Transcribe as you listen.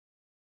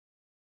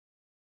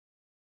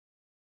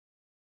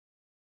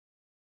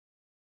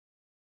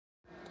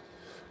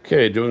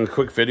Okay, doing a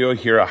quick video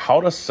here of how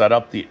to set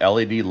up the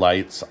LED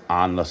lights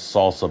on the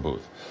Salsa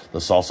Booth. The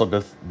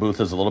Salsa Booth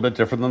is a little bit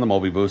different than the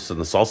Mobi Booth, and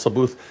the Salsa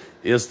Booth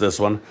is this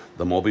one.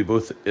 The Mobi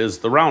Booth is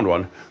the round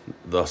one.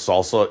 The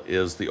Salsa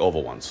is the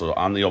oval one, so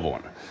on the oval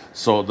one.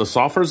 So the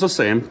software is the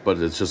same, but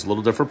it's just a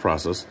little different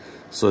process.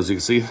 So as you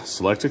can see,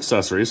 select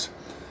accessories,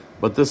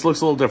 but this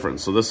looks a little different.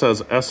 So this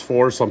has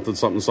S4 something,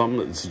 something,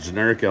 something. It's a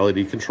generic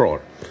LED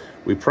controller.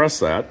 We press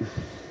that.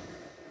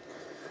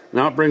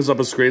 Now it brings up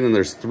a screen, and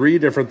there's three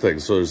different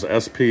things. So there's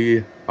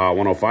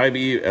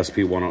SP105E,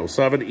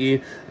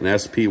 SP107E, and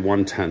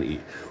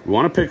SP110E. We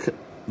want to pick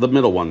the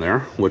middle one there,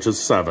 which is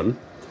 7.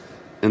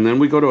 And then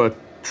we go to a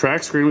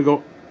track screen, we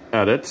go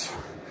Edit,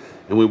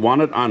 and we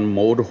want it on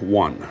Mode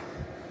 1.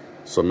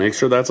 So make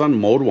sure that's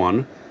on Mode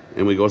 1,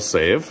 and we go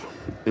Save,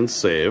 and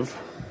Save.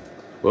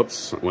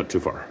 Whoops, I went too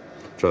far.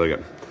 Try that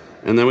again.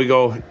 And then we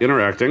go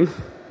Interacting.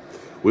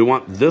 We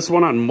want this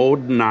one on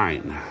Mode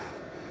 9.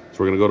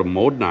 So we're going to go to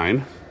Mode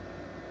 9.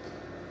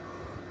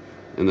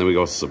 And then we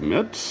go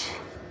Submit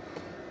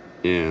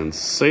and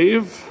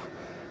Save,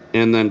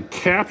 and then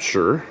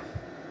Capture.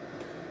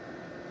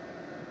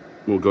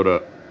 We'll go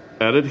to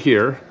Edit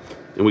here,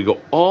 and we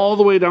go all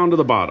the way down to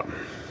the bottom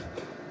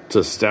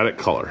to Static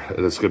Color,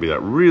 and it's going to be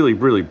that really,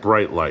 really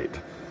bright light.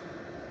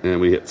 And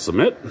we hit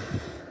Submit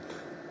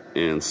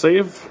and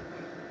Save,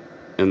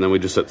 and then we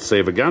just hit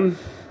Save again,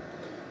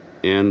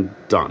 and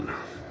done.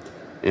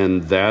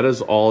 And that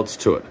is all it's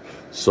to it.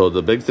 So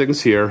the big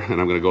things here, and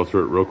I'm going to go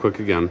through it real quick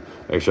again.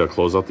 Actually, I'll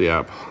close out the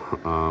app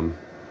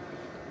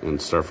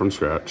and start from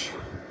scratch.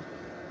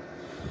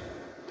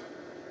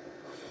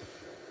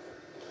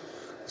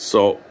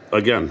 So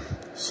again,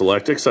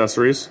 select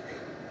accessories,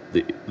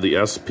 the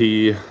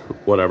SP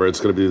whatever, it's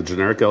going to be the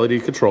generic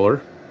LED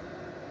controller.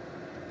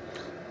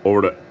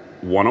 Over to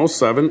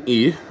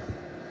 107E,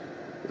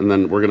 and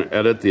then we're going to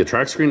edit the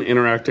attract screen,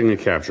 interacting, and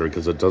capture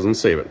because it doesn't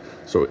save it.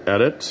 So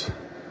edit.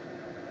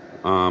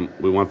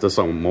 We want this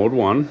on Mode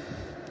 1.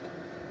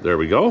 There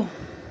we go.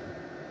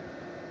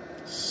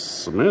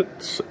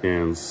 Submit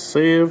and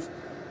Save.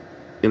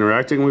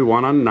 Interacting we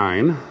want on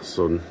 9.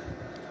 So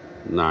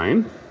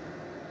 9.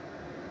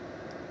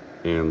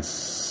 And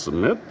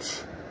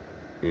Submit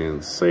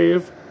and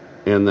Save.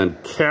 And then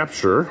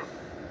Capture.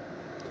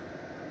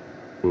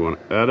 We want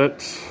to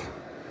edit.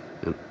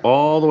 And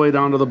all the way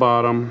down to the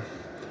bottom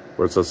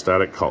where it says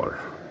Static Color.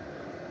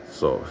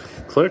 So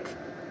click,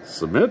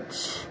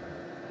 Submit,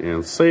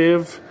 and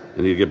Save,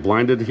 and you get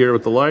blinded here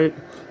with the light,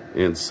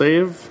 and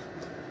Save,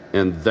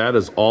 and that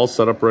is all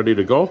set up ready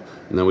to go.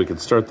 And then we can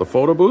start the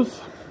photo booth.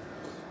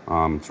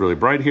 It's really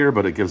bright here,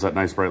 but it gives that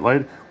nice bright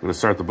light. We're going to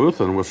start the booth,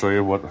 and we'll show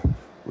you what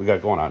we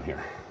got going on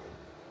here.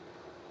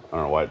 I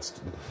don't know why it's...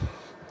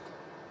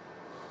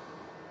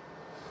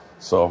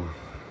 So,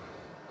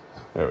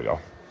 there we go.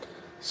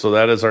 So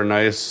that is our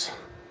nice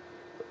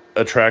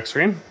attract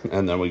screen,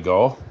 and then we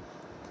go,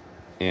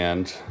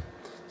 and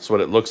that's what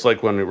it looks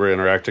like when we're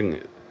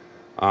interacting.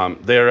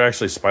 They are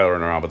actually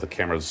spiraling around, but the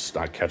camera's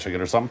not catching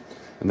it or something.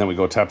 And then we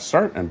go tap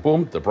start, and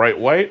boom, the bright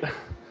white.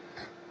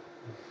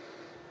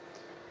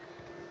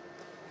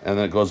 And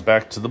then it goes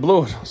back to the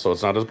blue, so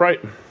it's not as bright.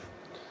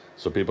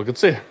 So people can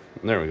see.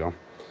 And there we go.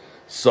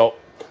 So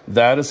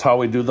that is how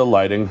we do the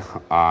lighting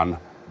on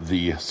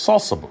the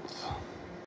Salsa Booth.